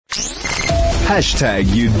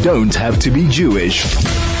You don't have to be Jewish.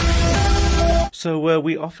 So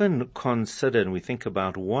we often consider and we think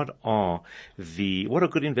about what are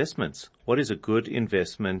good investments? What is a good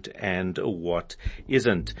investment and what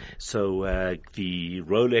isn't? So the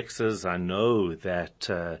Rolexes, I know that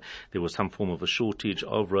there was some form of a shortage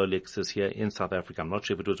of Rolexes here in South Africa. I'm not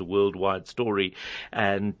sure if it was a worldwide story.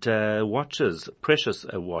 And watches, precious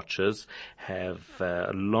watches, have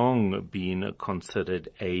long been considered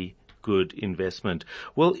a good investment.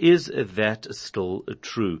 Well, is that still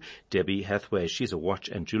true? Debbie Hathway, she's a watch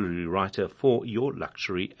and jewellery writer for Your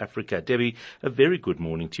Luxury Africa. Debbie, a very good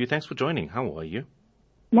morning to you. Thanks for joining. How are you?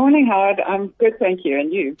 Morning, Howard. I'm good, thank you.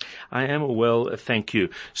 And you? I am well, thank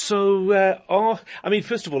you. So,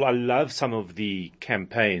 first of all, I love some of the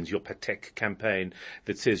campaigns, your Patek campaign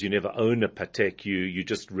that says you never own a Patek, you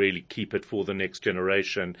just really keep it for the next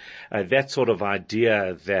generation. That sort of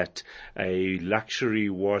idea that a luxury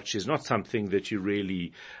watch is not something that you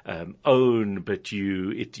really own, but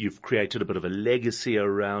you've created a bit of a legacy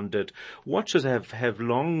around it. Watches have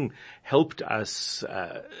long helped us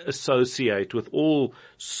associate with all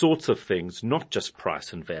sorts of things, not just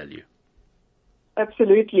price and value.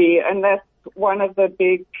 Absolutely, and that's one of the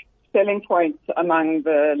big selling points among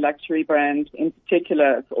the luxury brands in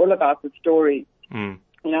particular. It's all about the story. You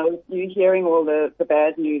know, you're hearing all the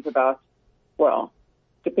bad news about, well,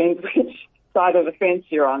 depends which side of the fence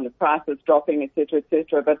you're on, the price is dropping, et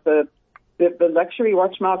cetera, but the luxury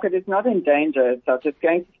watch market is not in danger as such. It's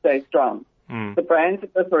going to stay strong. The brands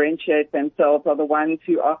that differentiate themselves are the ones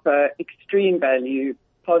who offer extreme value,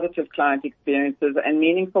 positive client experiences, and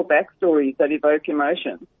meaningful backstories that evoke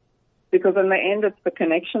emotions. Because in the end, it's the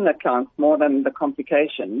connection that counts more than the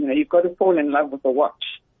complication. You know, you've got to fall in love with the watch,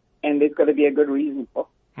 and there's got to be a good reason for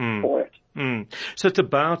it. So it's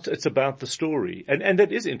about the story. And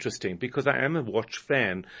that is interesting because I am a watch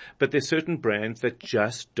fan, but there's certain brands that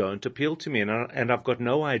just don't appeal to me. And I've got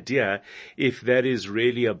no idea if that is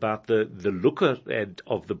really about the look of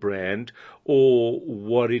the brand or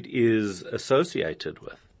what it is associated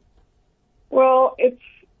with. Well,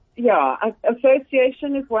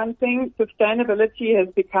 association is one thing. Sustainability has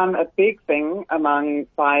become a big thing among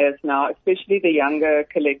buyers now, especially the younger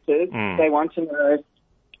collectors. They want to know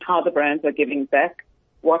how the brands are giving back,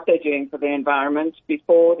 what they're doing for the environment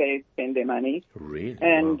before they spend their money. Really?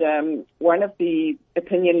 And one of the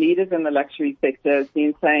opinion leaders in the luxury sector has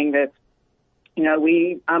been saying that, you know,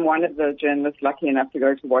 I'm one of the journalists lucky enough to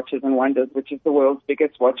go to Watches and Wonders, which is the world's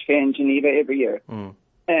biggest watch fair in Geneva every year.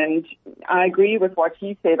 And I agree with what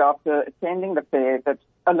he said after attending the fair, that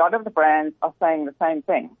a lot of the brands are saying the same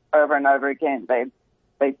thing over and over again. They're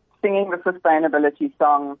singing the sustainability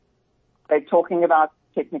song. They're talking about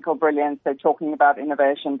technical brilliance. They're talking about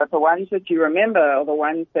innovation. But the ones that you remember are the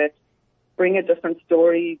ones that bring a different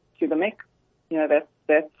story to the mix. You know,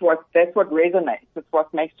 that's what resonates. It's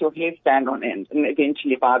what makes your hair stand on end and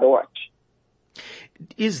eventually buy the watch.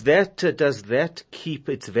 Does that keep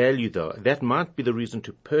its value though? That might be the reason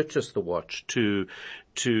to purchase the watch because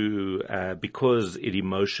it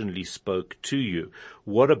emotionally spoke to you.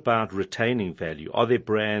 What about retaining value? Are there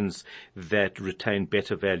brands that retain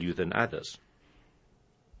better value than others?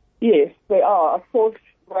 Yes, there are. Of course,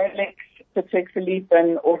 Rolex, Patek Philippe,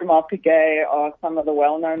 and Audemars Piguet are some of the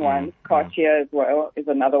well-known ones. Cartier as well is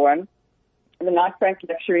another one. The Knight Frank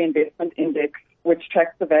Luxury Investment Index, which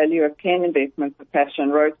tracks the value of 10 investments of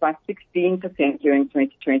passion, rose by 16% during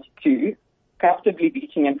 2022, comfortably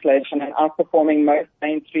beating inflation and outperforming most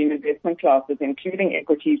mainstream investment classes, including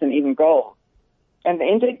equities and even gold. And the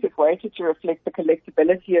index is weighted to reflect the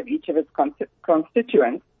collectability of each of its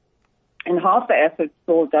constituents, and half the assets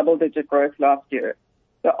saw double-digit growth last year.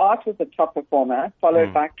 The art was the top performer,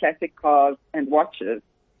 followed by classic cars and watches.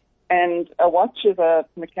 And a watch is a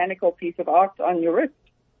mechanical piece of art on your wrist.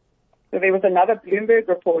 So there was another Bloomberg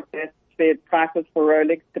report that said prices for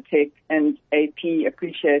Rolex, Patek, and AP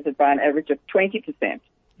appreciated by an average of 20%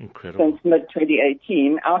 Incredible. Since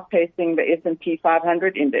mid-2018, outpacing the S&P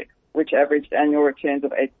 500 index, which averaged annual returns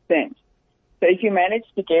of 8%. So if you manage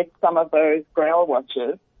to get some of those Grail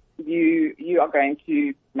watches, you are going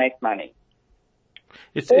to make money.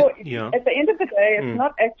 At the end of the day, it's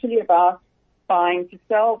not actually about buying to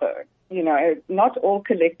sell, though. You know, not all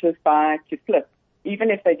collectors buy to flip,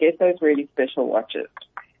 even if they get those really special watches.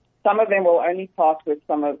 Some of them will only part with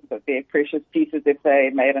some of their precious pieces if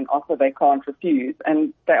they made an offer they can't refuse,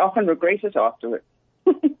 and they often regret it afterwards.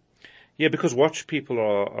 Yeah, because watch people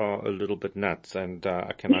are a little bit nuts, and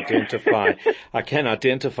I can identify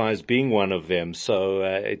as being one of them. So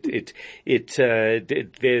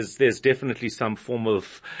there's definitely some form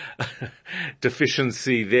of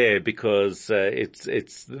deficiency there, because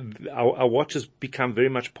our watches become very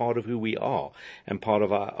much part of who we are and part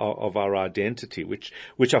of our identity, which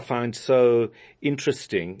I find so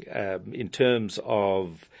interesting in terms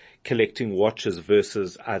of collecting watches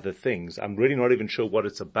versus other things. I'm really not even sure what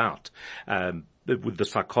it's about, with the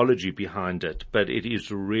psychology behind it, but it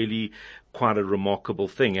is really quite a remarkable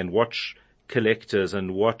thing. And watch collectors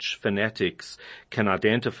and watch fanatics can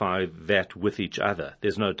identify that with each other.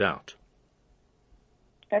 There's no doubt.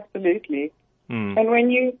 Absolutely. And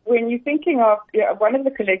when you're thinking of, one of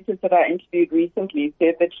the collectors that I interviewed recently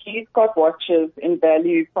said that he's got watches in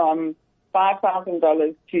value from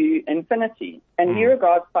 $5,000 to infinity, and he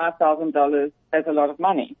regards $5,000 as a lot of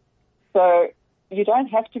money. So you don't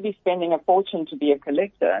have to be spending a fortune to be a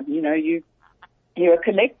collector. You know, you're a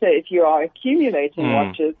collector if you are accumulating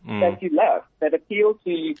watches that you love, that appeal to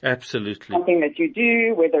you. Absolutely. Something that you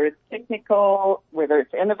do, whether it's technical, whether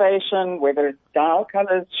it's innovation, whether it's style,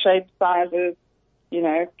 colors, shapes, sizes. You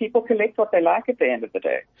know, people collect what they like at the end of the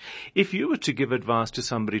day. If you were to give advice to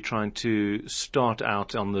somebody trying to start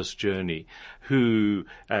out on this journey, who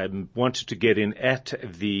wanted to get in at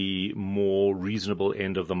the more reasonable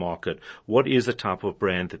end of the market, what is the type of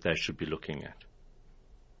brand that they should be looking at?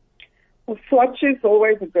 Well, Swatch is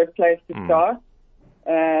always a good place to start.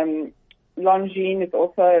 Longines is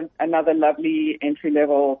also another lovely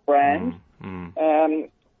entry-level brand.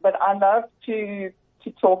 But I love to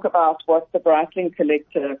talk about what the Breitling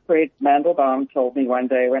collector, Fred Mandelbaum, told me one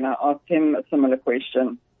day when I asked him a similar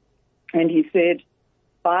question. And he said,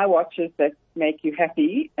 buy watches that make you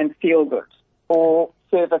happy and feel good or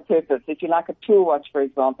serve a purpose. If you like a tool watch, for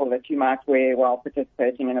example, that you might wear while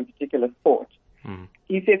participating in a particular sport.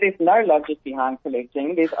 He said there's no logic behind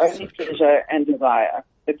collecting. There's only pleasure and desire.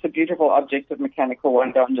 It's a beautiful object of mechanical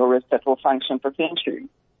wonder on your wrist that will function for centuries.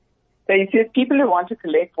 So he says people who want to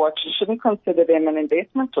collect watches shouldn't consider them an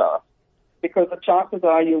investment class, because the chances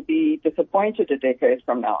are you'll be disappointed a decade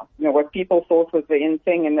from now. You know, what people thought was the in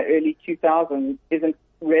thing in the early 2000s isn't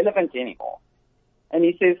relevant anymore. And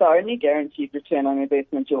he says the only guaranteed return on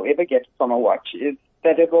investment you'll ever get from a watch is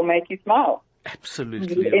that it will make you smile.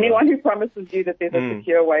 Absolutely. Anyone who promises you that there's a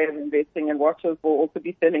secure way of investing in watches will also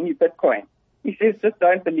be selling you Bitcoin. He says, just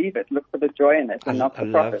don't believe it. Look for the joy in it and not the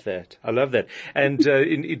profit. I love that. And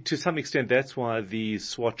to some extent, that's why the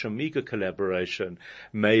Swatch Omega collaboration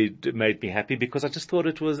made me happy, because I just thought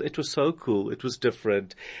it was so cool. It was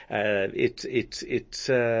different. It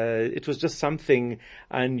was just something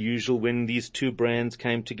unusual when these two brands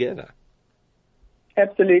came together.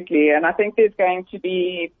 Absolutely. And I think there's going to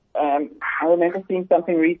be, I remember seeing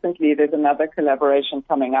something recently. There's another collaboration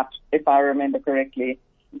coming up, if I remember correctly.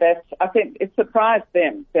 That I think it surprised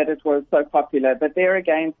them that it was so popular. But there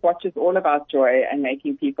again, Swatch is all about joy and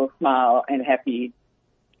making people smile and happy.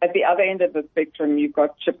 At the other end of the spectrum, you've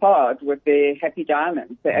got Chapard with their Happy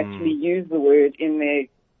Diamonds. They actually use the word in their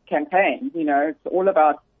campaign. You know, it's all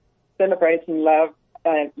about celebrating love,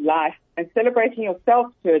 life, and celebrating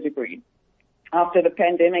yourself to a degree. After the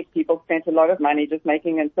pandemic, people spent a lot of money just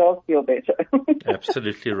making themselves feel better.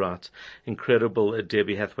 Absolutely right. Incredible,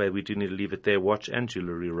 Debbie Hathway. We do need to leave it there. Watch and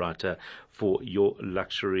jewellery writer for Your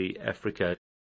Luxury Africa.